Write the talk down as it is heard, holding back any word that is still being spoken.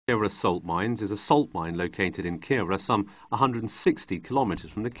Khewra Salt Mines is a salt mine located in Khewra, some 160 kilometres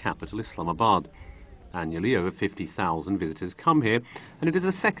from the capital Islamabad. Annually, over 50,000 visitors come here, and it is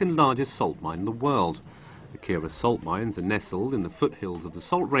the second largest salt mine in the world. The Khewra salt mines are nestled in the foothills of the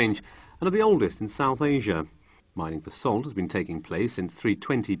Salt Range and are the oldest in South Asia. Mining for salt has been taking place since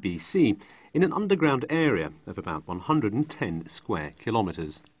 320 BC in an underground area of about 110 square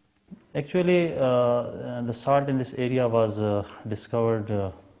kilometres. Actually, the salt in this area was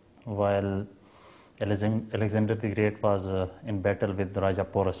discovered while Alexander the Great was in battle with Raja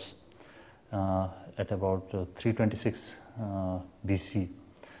Porus at about 326 BC.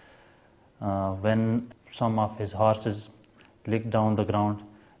 When some of his horses licked down the ground,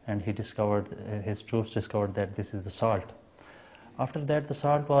 and his troops discovered that this is the salt. After that, the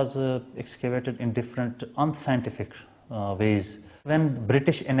salt was excavated in different unscientific ways. When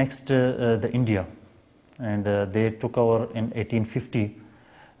British annexed the India and they took over in 1850,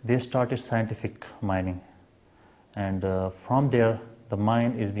 they started scientific mining, and from there the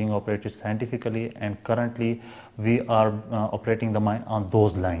mine is being operated scientifically, and currently we are operating the mine on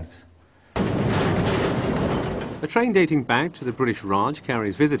those lines. A train dating back to the British Raj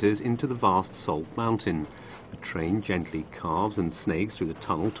carries visitors into the vast salt mountain. The train gently carves and snakes through the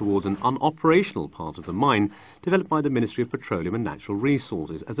tunnel towards an unoperational part of the mine developed by the Ministry of Petroleum and Natural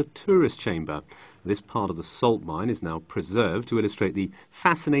Resources as a tourist chamber. This part of the salt mine is now preserved to illustrate the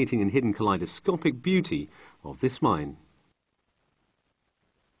fascinating and hidden kaleidoscopic beauty of this mine.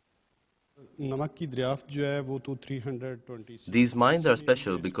 These mines are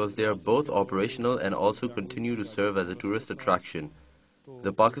special because they are both operational and also continue to serve as a tourist attraction.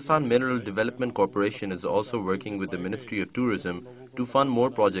 The Pakistan Mineral Development Corporation is also working with the Ministry of Tourism to fund more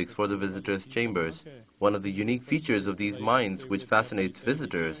projects for the visitors' chambers. One of the unique features of these mines which fascinates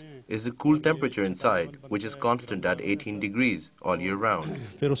visitors is the cool temperature inside, which is constant at 18 degrees all year round.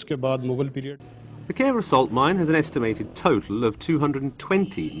 The Khewra salt mine has an estimated total of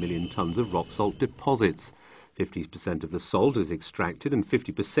 220 million tonnes of rock salt deposits. 50% of the salt is extracted and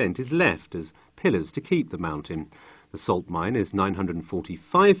 50% is left as pillars to keep the mountain. The salt mine is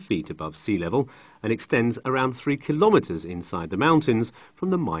 945 feet above sea level and extends around 3 kilometres inside the mountains from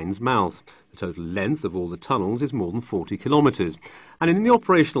the mine's mouth. The total length of all the tunnels is more than 40 kilometres. And in the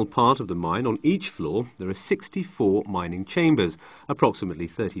operational part of the mine, on each floor, there are 64 mining chambers, approximately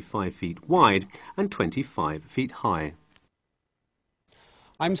 35 feet wide and 25 feet high.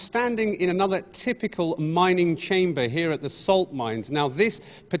 I'm standing in another typical mining chamber here at the salt mines. Now, this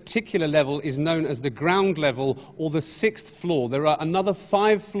particular level is known as the ground level or the 6th floor. There are another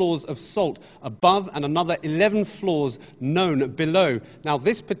 5 floors of salt above and another 11 floors known below. Now,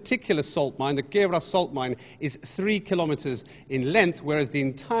 this particular salt mine, the Khewra salt mine, is 3 kilometres in length, whereas the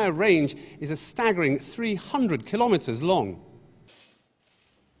entire range is a staggering 300 kilometres long.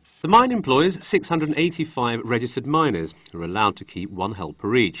 The mine employs 685 registered miners who are allowed to keep 1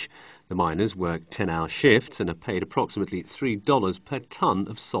 helper each. The miners work 10-hour shifts and are paid approximately $3 per tonne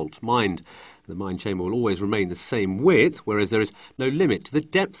of salt mined. The mine chamber will always remain the same width, whereas there is no limit to the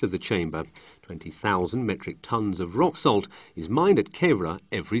depth of the chamber. 20,000 metric tonnes of rock salt is mined at Khewra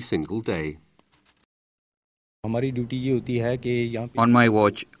every single day. On my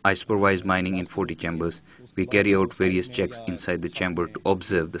watch, I supervise mining in 40 chambers. We carry out various checks inside the chamber to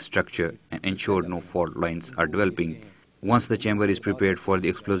observe the structure and ensure no fault lines are developing. Once the chamber is prepared for the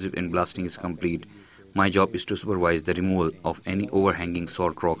explosive and blasting is complete, my job is to supervise the removal of any overhanging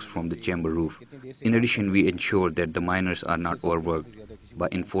salt rocks from the chamber roof. In addition, we ensure that the miners are not overworked by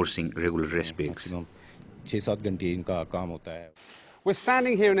enforcing regular rest breaks. We're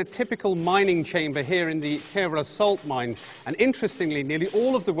standing here in a typical mining chamber here in the Khewra salt mines, and interestingly, nearly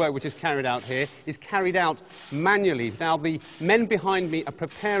all of the work which is carried out here is carried out manually. Now, the men behind me are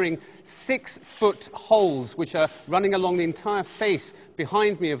preparing 6-foot holes which are running along the entire face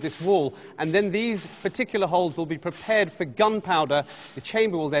behind me of this wall, and then these particular holes will be prepared for gunpowder. The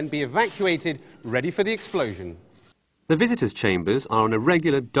chamber will then be evacuated, ready for the explosion. The visitors' chambers are an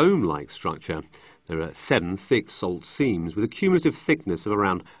irregular dome-like structure. There are 7 thick salt seams with a cumulative thickness of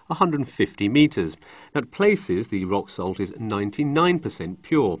around 150 metres. At places, the rock salt is 99%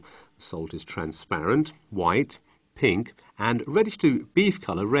 pure. The salt is transparent, white, pink and reddish to beef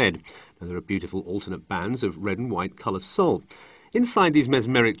colour red. Now, there are beautiful alternate bands of red and white colour salt. Inside these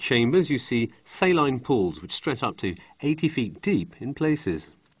mesmeric chambers you see saline pools which stretch up to 80 feet deep in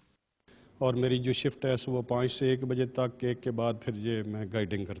places. और मेरी जो shift है सुबह 5 से 1 बजे तक, 1 के बाद फिर ये मैं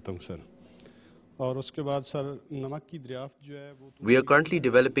गाइडिंग करता हूँ sir. We are currently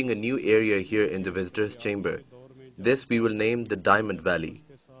developing a new area here in the visitors' chamber. This we will name the Diamond Valley.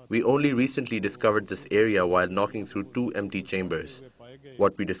 We only recently discovered this area while knocking through 2 empty chambers.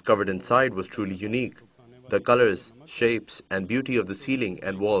 What we discovered inside was truly unique. The colors, shapes, and beauty of the ceiling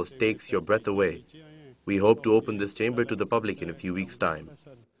and walls takes your breath away. We hope to open this chamber to the public in a few weeks' time.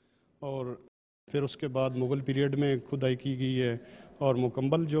 और फिर उसके बाद Mughal period में खुदाई की गई है और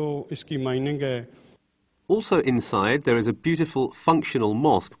मुकम्मल जो इसकी माइनिंग है. Also inside, there is a beautiful functional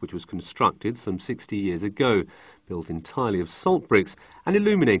mosque which was constructed some 60 years ago, built entirely of salt bricks and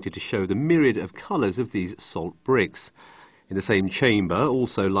illuminated to show the myriad of colours of these salt bricks. In the same chamber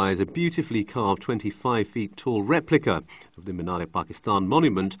also lies a beautifully carved 25 feet tall replica of the Minar-e-Pakistan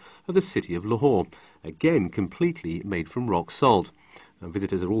monument of the city of Lahore, again completely made from rock salt. And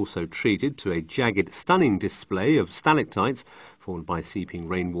visitors are also treated to a jagged, stunning display of stalactites formed by seeping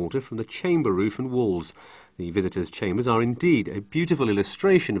rainwater from the chamber roof and walls. The visitors' chambers are indeed a beautiful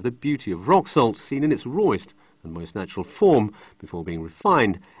illustration of the beauty of rock salt seen in its rawest and most natural form before being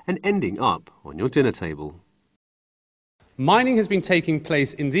refined and ending up on your dinner table. Mining has been taking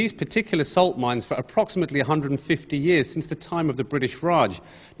place in these particular salt mines for approximately 150 years, since the time of the British Raj.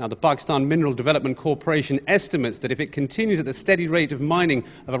 Now, the Pakistan Mineral Development Corporation estimates that if it continues at the steady rate of mining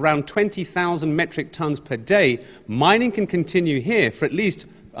of around 20,000 metric tons per day, mining can continue here for at least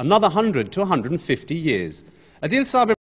another 100 to 150 years. Adil Sabir